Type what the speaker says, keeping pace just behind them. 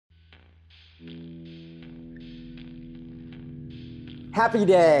Happy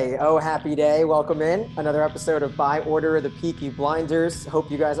day. Oh, happy day. Welcome in. Another episode of By Order of the Peaky Blinders.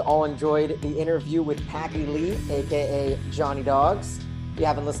 Hope you guys all enjoyed the interview with Packy Lee, aka Johnny Dogs. If you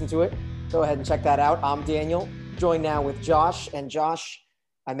haven't listened to it, go ahead and check that out. I'm Daniel, joined now with Josh. And Josh,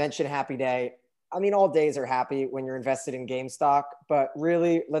 I mentioned happy day. I mean, all days are happy when you're invested in GameStop, but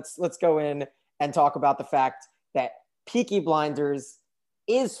really, let's go in and talk about the fact that Peaky Blinders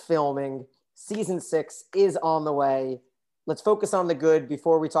is filming. Season 6 is on the way. Let's focus on the good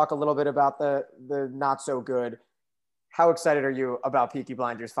before we talk a little bit about the not so good. How excited are you about Peaky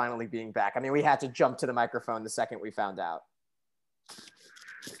Blinders finally being back? I mean, we had to jump to the microphone the second we found out.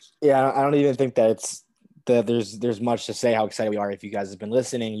 Yeah, I don't even think there's much to say how excited we are. If you guys have been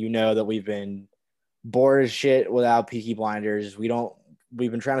listening, you know that we've been bored as shit without Peaky Blinders. We've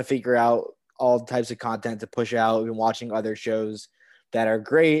been trying to figure out all types of content to push out. We've been watching other shows that are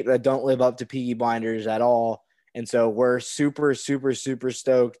great that don't live up to Peaky Blinders at all. And so we're super, super, super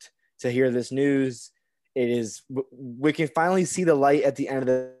stoked to hear this news. We can finally see the light at the end of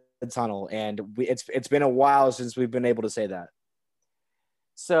the tunnel. And it's been a while since we've been able to say that.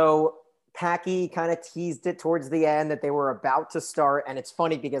 So Packy kind of teased it towards the end that they were about to start. And it's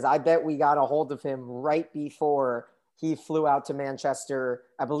funny because I bet we got a hold of him right before he flew out to Manchester.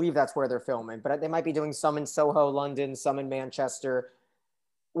 I believe that's where they're filming, but they might be doing some in Soho, London, some in Manchester.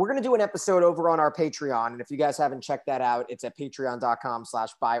 We're going to do an episode over on our Patreon. And if you guys haven't checked that out, it's at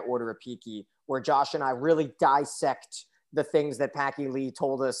patreon.com/byorderofpeaky, where Josh and I really dissect the things that Packy Lee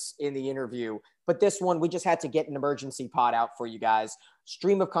told us in the interview. But this one, we just had to get an emergency pod out for you guys.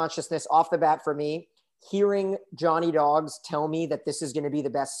 Stream of consciousness off the bat for me, hearing Johnny Dogs tell me that this is going to be the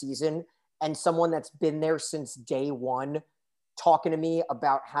best season, and someone that's been there since day one talking to me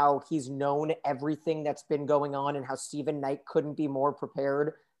about how he's known everything that's been going on and how Stephen Knight couldn't be more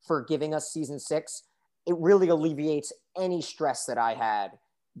prepared for giving us season 6. It really alleviates any stress that I had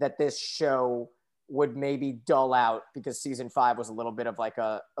that this show would maybe dull out because season 5 was a little bit of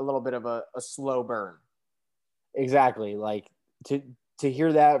a slow burn. Exactly. Like to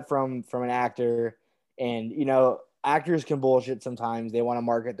hear that from an actor, and actors can bullshit sometimes. They want to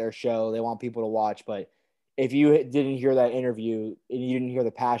market their show. They want people to watch, but if you didn't hear that interview and you didn't hear the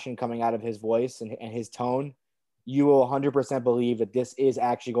passion coming out of his voice and his tone, you will 100% believe that this is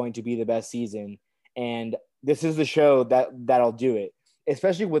actually going to be the best season. And this is the show that'll do it,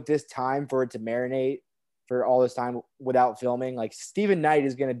 especially with this time for it to marinate for all this time without filming. Like Stephen Knight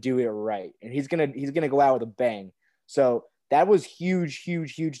is going to do it right. And he's going to go out with a bang. So that was huge,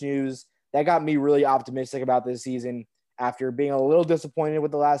 huge, huge news. That got me really optimistic about this season, after being a little disappointed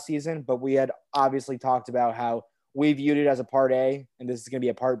with the last season, but we had obviously talked about how we viewed it as a part A and this is going to be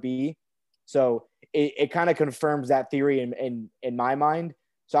a part B. So it kind of confirms that theory in my mind.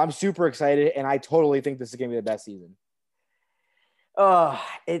 So I'm super excited, and I totally think this is going to be the best season.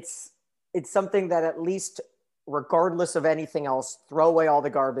 It's something that, at least regardless of anything else, throw away all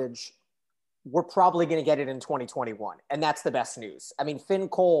the garbage, we're probably going to get it in 2021. And that's the best news. I mean, Finn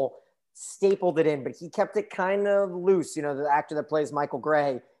Cole stapled it in, but he kept it kind of loose. The actor that plays Michael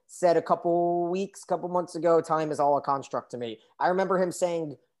Gray said a couple months ago, time is all a construct to me. I remember him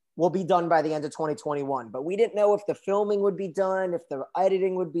saying, we'll be done by the end of 2021, but we didn't know if the filming would be done, if the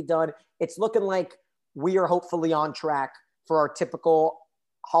editing would be done. It's looking like we are hopefully on track for our typical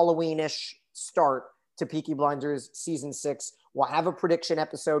Halloween-ish start to Peaky Blinders season 6. We'll have a prediction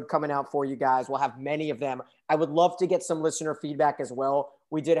episode coming out for you guys. We'll have many of them. I would love to get some listener feedback as well.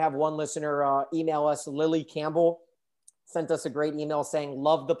 We did have one listener email us. Lily Campbell sent us a great email saying,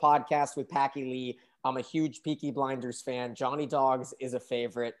 love the podcast with Packy Lee. I'm a huge Peaky Blinders fan. Johnny Dogs is a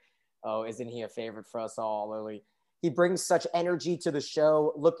favorite. Oh, isn't he a favorite for us all, Lily? He brings such energy to the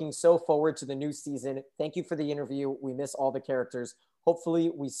show. Looking so forward to the new season. Thank you for the interview. We miss all the characters.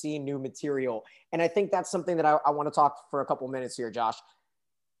 Hopefully we see new material. And I think that's something that I want to talk for a couple minutes here, Josh.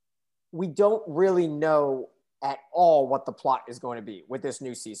 We don't really know at all what the plot is going to be with this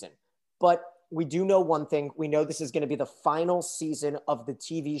new season. But we do know one thing. We know this is going to be the final season of the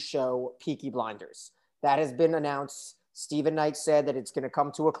TV show Peaky Blinders. That has been announced. Stephen Knight said that it's going to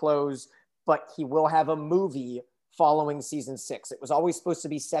come to a close, but he will have a movie following season 6. It was always supposed to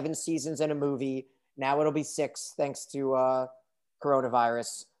be 7 seasons and a movie. Now it'll be 6 thanks to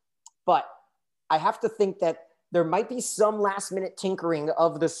coronavirus. But I have to think that there might be some last minute tinkering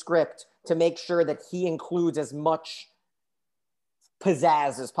of the script to make sure that he includes as much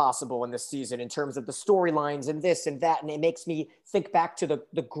pizzazz as possible in this season in terms of the storylines and this and that. And it makes me think back to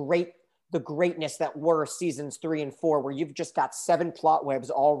the greatness that were seasons 3 and 4, where you've just got 7 plot webs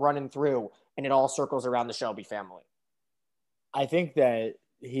all running through and it all circles around the Shelby family. I think that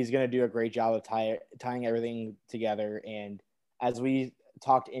he's going to do a great job of tying everything together. And as we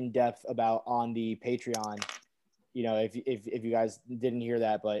talked in depth about on the Patreon, you know, if you guys didn't hear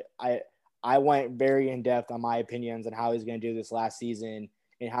that, but I went very in depth on my opinions on how he's going to do this last season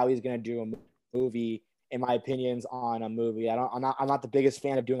and how he's going to do a movie and my opinions on a movie. I'm not the biggest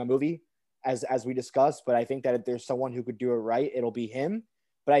fan of doing a movie as we discussed, but I think that if there's someone who could do it right, it'll be him.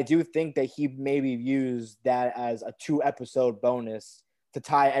 But I do think that he maybe views that as a 2-episode bonus to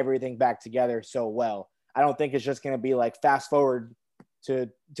tie everything back together so well. I don't think it's just going to be like fast forward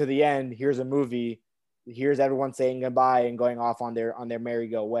to the end. Here's a movie. Here's everyone saying goodbye and going off on their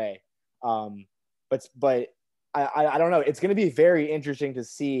merry-go way. But I don't know. It's going to be very interesting to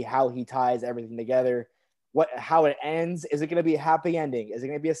see how he ties everything together. How it ends. Is it going to be a happy ending? Is it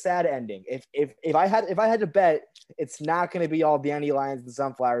going to be a sad ending? If I had to bet, it's not going to be all dandelions and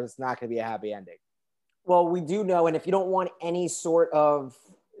sunflowers. It's not going to be a happy ending. Well, we do know, and if you don't want any sort of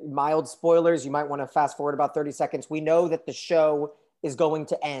mild spoilers, you might want to fast forward about 30 seconds. We know that the show is going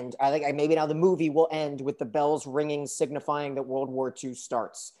to end. I think maybe now the movie will end with the bells ringing, signifying that World War II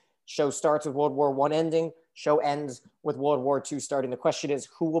starts. Show starts with World War I ending. Show ends with World War II starting. The question is,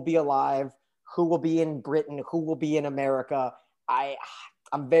 who will be alive? Who will be in Britain? Who will be in America?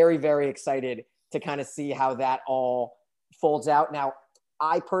 I'm very, very excited to kind of see how that all folds out. Now,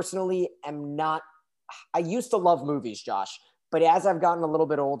 I personally am not – I used to love movies, Josh, but as I've gotten a little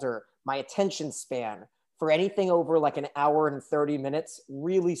bit older, my attention span for anything over like an hour and 30 minutes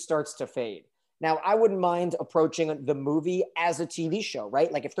really starts to fade. Now, I wouldn't mind approaching the movie as a TV show,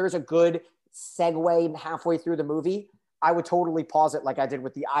 right? Like if there's a good segue halfway through the movie, I would totally pause it like I did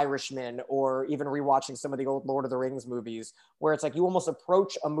with The Irishman or even rewatching some of the old Lord of the Rings movies where it's like you almost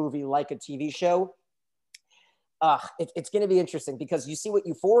approach a movie like a TV show. It's going to be interesting because you see what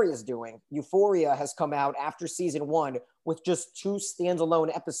Euphoria is doing. Euphoria has come out after season 1 with just 2 standalone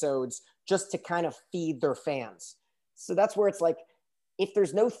episodes just to kind of feed their fans. So that's where it's like, if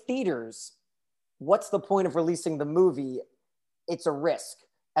there's no theaters, what's the point of releasing the movie? It's a risk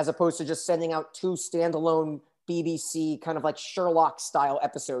as opposed to just sending out 2 standalone BBC kind of like Sherlock style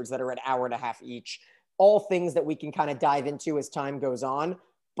episodes that are an hour and a half each. All things that we can kind of dive into as time goes on.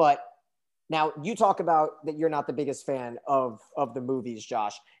 But now you talk about that you're not the biggest fan of the movies,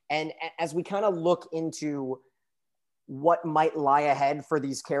 Josh. And as we kind of look into what might lie ahead for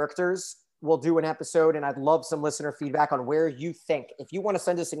these characters, we'll do an episode and I'd love some listener feedback on where you think. If you want to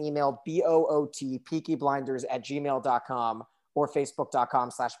send us an email, boot peakyblinders@gmail.com or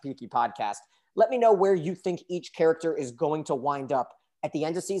facebook.com/peakypodcast. Let me know where you think each character is going to wind up at the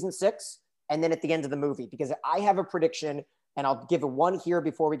end of season 6 and then at the end of the movie, because I have a prediction and I'll give one here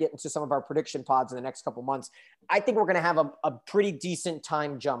before we get into some of our prediction pods in the next couple months. I think we're going to have a pretty decent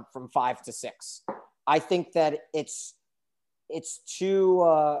time jump from 5 to 6. I think that it's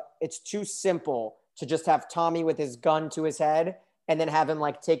too simple to just have Tommy with his gun to his head and then have him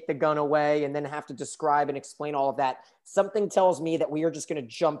like take the gun away and then have to describe and explain all of that. Something tells me that we are just going to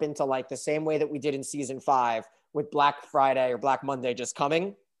jump into like the same way that we did in season 5 with Black Friday or Black Monday just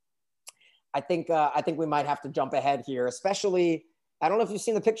coming. I think we might have to jump ahead here, especially, I don't know if you've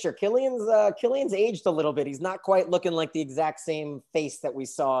seen the picture. Killian's aged a little bit. He's not quite looking like the exact same face that we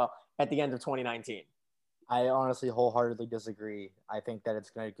saw at the end of 2019. I honestly wholeheartedly disagree. I think that it's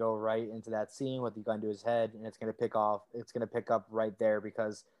going to go right into that scene with the gun to his head, and it's going to pick up right there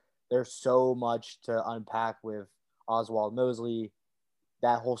because there's so much to unpack with Oswald Mosley,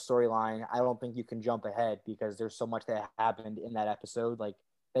 that whole storyline. I don't think you can jump ahead because there's so much that happened in that episode. Like,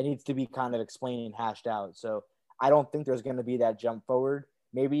 that needs to be kind of explained and hashed out. So I don't think there's going to be that jump forward.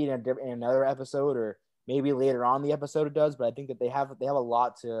 Maybe in another episode or maybe later on the episode it does, but I think that they have a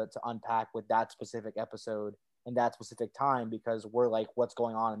lot to unpack with that specific episode and that specific time because we're like, what's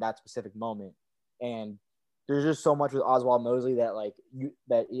going on in that specific moment. And there's just so much with Oswald Mosley that like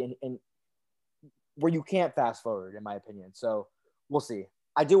in where you can't fast forward, in my opinion. So we'll see.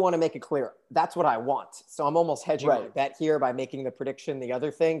 I do want to make it clear. That's what I want. So I'm almost hedging my bet here by making the prediction. The other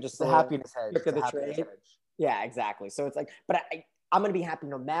thing, just the happiness hedge. Trick of the trade. Yeah, exactly. So it's like, but I'm going to be happy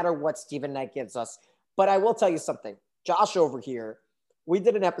no matter what Steven Knight gives us. But I will tell you something. Josh over here, we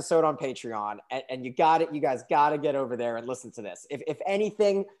did an episode on Patreon, and you guys got to get over there and listen to this. If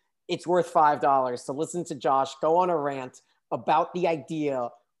anything, it's worth $5 to listen to Josh go on a rant about the idea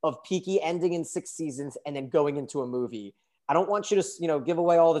of Peaky ending in 6 seasons and then going into a movie. I don't want you to, give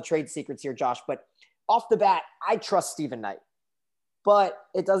away all the trade secrets here, Josh, but off the bat, I trust Steven Knight. But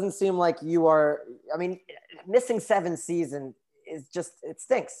it doesn't seem like you are. I mean, missing 7 seasons is just, it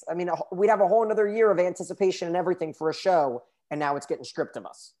stinks. I mean, we'd have a whole another year of anticipation and everything for a show, and now it's getting stripped of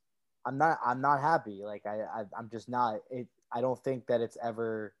us. I'm not happy. Like I'm just not. I don't think that it's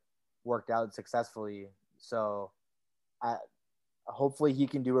ever worked out successfully. So hopefully he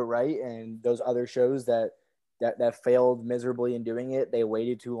can do it right. And those other shows that failed miserably in doing it, they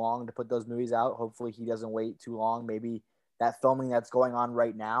waited too long to put those movies out. Hopefully he doesn't wait too long. Maybe that filming that's going on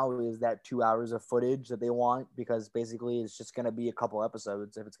right now is that 2 hours of footage that they want, because basically it's just going to be a couple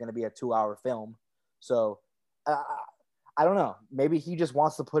episodes if it's going to be a 2 hour film. So I don't know. Maybe he just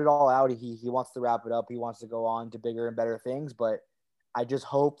wants to put it all out. He wants to wrap it up. He wants to go on to bigger and better things. But I just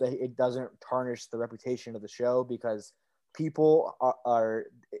hope that it doesn't tarnish the reputation of the show, because people are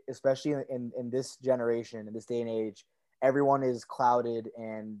especially in this generation, in this day and age, everyone is clouded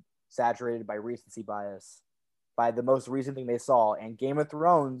and saturated by recency bias, by the most recent thing they saw. And Game of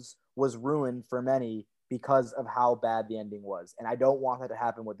Thrones was ruined for many because of how bad the ending was. And I don't want that to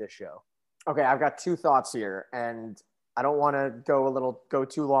happen with this show. Okay, I've got two thoughts here, and I don't want to go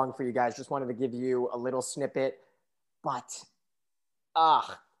too long for you guys. Just wanted to give you a little snippet. But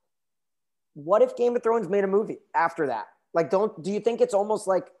what if Game of Thrones made a movie after that? Like, do you think it's almost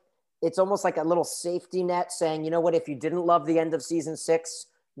like a little safety net saying, you know what, if you didn't love the end of season 6,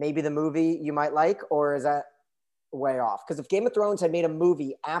 maybe the movie you might like? Or is that way off? Because if Game of Thrones had made a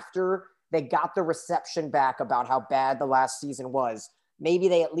movie after they got the reception back about how bad the last season was, maybe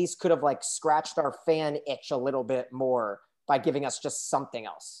they at least could have like scratched our fan itch a little bit more by giving us just something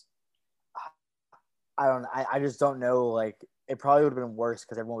else. I just don't know. Like, it probably would have been worse,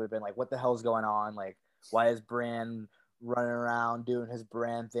 because everyone would have been like, what the hell's going on? Like, why is Bran running around doing his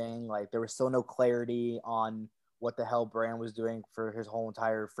Bran thing? Like, there was still no clarity on what the hell Bran was doing for his whole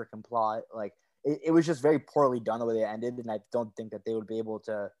entire freaking plot. Like, it was just very poorly done the way they ended, and I don't think that they would be able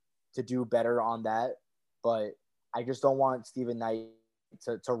to do better on that. But I just don't want Stephen Knight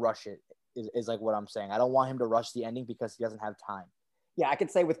to rush it, is like what I'm saying. I don't want him to rush the ending because he doesn't have time. Yeah, I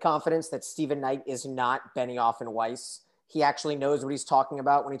could say with confidence that Stephen Knight is not Benioff and Weiss. He actually knows what he's talking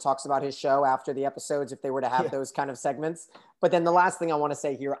about when he talks about his show after the episodes, if they were to have those kind of segments. But then the last thing I want to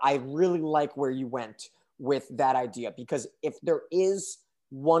say here, I really like where you went with that idea, because if there is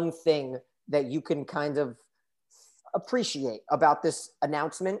one thing that you can kind of appreciate about this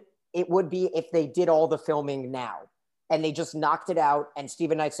announcement, it would be if they did all the filming now and they just knocked it out. And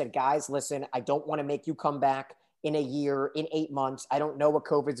Stephen Knight said, guys, listen, I don't want to make you come back in a year, in 8 months. I don't know what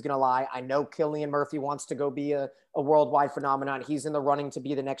COVID's going to lie. I know Cillian Murphy wants to go be a worldwide phenomenon. He's in the running to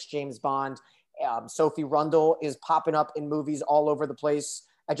be the next James Bond. Sophie Rundle is popping up in movies all over the place.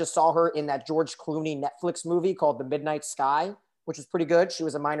 I just saw her in that George Clooney Netflix movie called The Midnight Sky, which was pretty good. She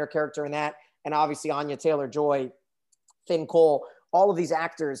was a minor character in that. And obviously Anya Taylor-Joy, Finn Cole, all of these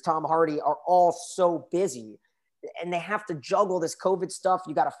actors, Tom Hardy, are all so busy. And they have to juggle this COVID stuff.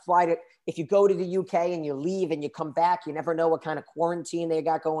 You got to fly to, if you go to the UK and you leave and you come back, you never know what kind of quarantine they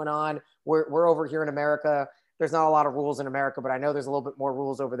got going on. We're over here in America. There's not a lot of rules in America, but I know there's a little bit more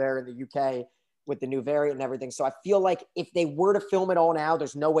rules over there in the UK with the new variant and everything. So I feel like if they were to film it all now,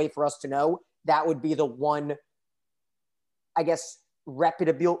 there's no way for us to know. That would be the one, I guess,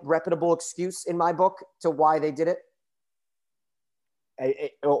 reputable excuse in my book to why they did it.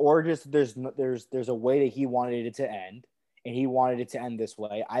 Or just there's a way that he wanted it to end, and he wanted it to end this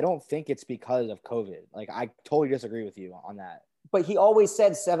way. I don't think it's because of COVID. Like, I totally disagree with you on that. But he always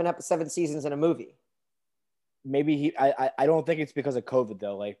said 7 seasons in a movie. Maybe I don't think it's because of COVID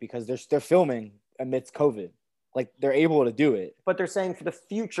though. Like, because they're filming amidst COVID. Like, they're able to do it. But they're saying for the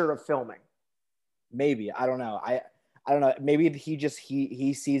future of filming. Maybe. I don't know. I don't know. Maybe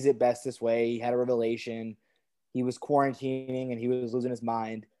he sees it best this way. He had a revelation. He was quarantining and he was losing his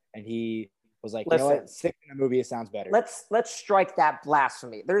mind, and he was like, listen, you know what? Stick in a movie. It sounds better. Let's strike that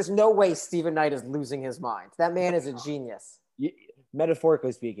blasphemy. There's no way Stephen Knight is losing his mind. That man is a genius.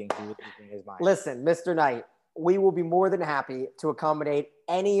 Metaphorically speaking, he was losing his mind. Listen, Mr. Knight, we will be more than happy to accommodate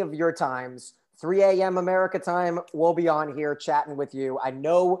any of your times. 3 a.m. America time, we'll be on here chatting with you. I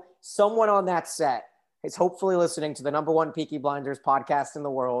know someone on that set is hopefully listening to the #1 Peaky Blinders podcast in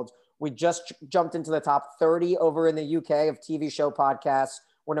the world. We just jumped into the top 30 over in the UK of TV show podcasts.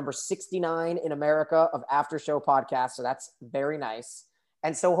 We're number 69 in America of after show podcasts. So that's very nice.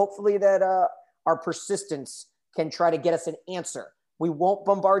 And so hopefully that our persistence can try to get us an answer. We won't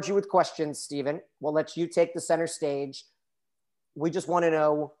bombard you with questions, Stephen. We'll let you take the center stage. We just want to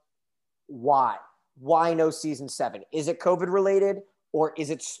know why. Why no season 7? Is it COVID related or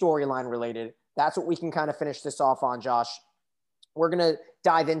is it storyline related? That's what we can kind of finish this off on, Josh. We're going to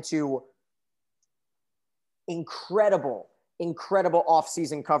dive into incredible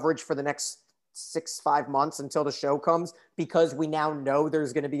off-season coverage for the next 5 months until the show comes, because we now know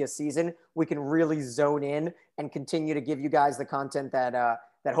there's going to be a season. We can really zone in and continue to give you guys the content that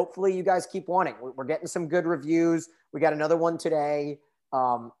that hopefully you guys keep wanting. We're getting some good reviews. We got another one today.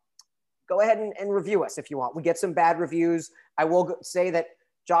 Go ahead and review us if you want. We get some bad reviews. I will say that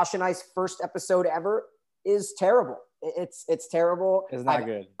Josh and I's first episode ever is terrible. It's terrible. It's not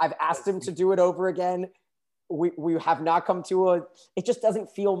good. I've asked him to do it over again. We have not come to it just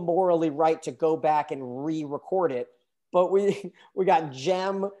doesn't feel morally right to go back and re-record it. But we got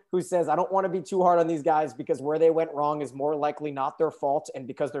Jem, who says, I don't want to be too hard on these guys because where they went wrong is more likely not their fault and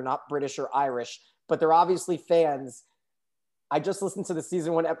because they're not British or Irish, but they're obviously fans. I just listened to the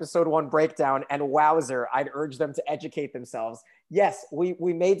season 1, episode 1 breakdown, and wowzer, I'd urge them to educate themselves. Yes, we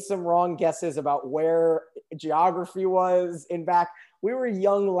made some wrong guesses about where geography was in back. We were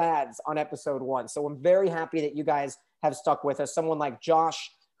young lads on episode 1. So I'm very happy that you guys have stuck with us. Someone like Josh,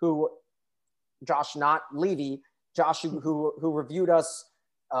 not Levy, Josh, who reviewed us,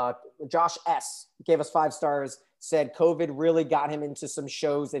 Josh S, gave us 5 stars, said COVID really got him into some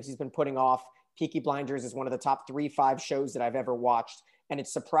shows that he's been putting off. Peaky Blinders is one of the top 3-5 shows that I've ever watched. And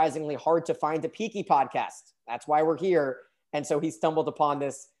it's surprisingly hard to find a Peaky podcast. That's why we're here. And so he stumbled upon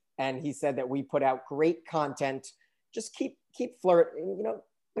this and he said that we put out great content. Just keep flirting. You know,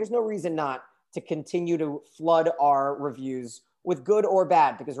 there's no reason not to continue to flood our reviews with good or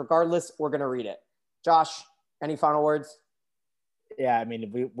bad, because regardless, we're going to read it. Josh, any final words? Yeah, I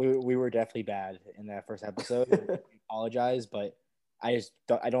mean, we were definitely bad in that first episode. We apologize, but I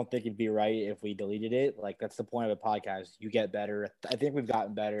don't think it'd be right if we deleted it. Like, that's the point of a podcast. You get better. I think we've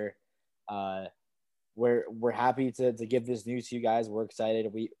gotten better. We're happy to give this news to you guys. We're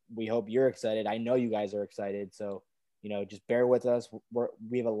excited. We hope you're excited. I know you guys are excited. So, you know, just bear with us.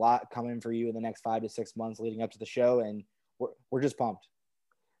 We have a lot coming for you in the next 5 to 6 months leading up to the show, and we're just pumped.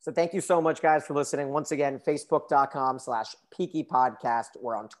 So thank you so much, guys, for listening. Once again, facebook.com/Peaky Podcast.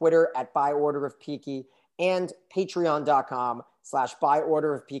 We're on Twitter at By Order of Peaky, and patreon.com/By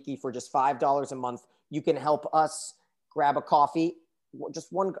Order of Peaky. For just $5 a month, you can help us grab a coffee.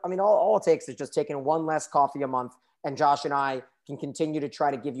 Just one. I mean, all it takes is just taking one less coffee a month, and Josh and I can continue to try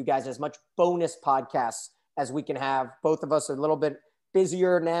to give you guys as much bonus podcasts as we can have. Both of us are a little bit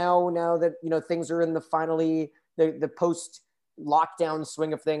busier now that, you know, things are in the post lockdown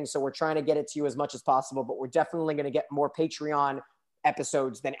swing of things. So we're trying to get it to you as much as possible, but we're definitely going to get more Patreon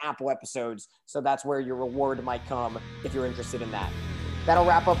episodes than Apple episodes. So that's where your reward might come if you're interested in that. That'll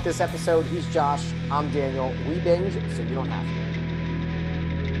wrap up this episode. He's Josh. I'm Daniel. We binge so you don't have to.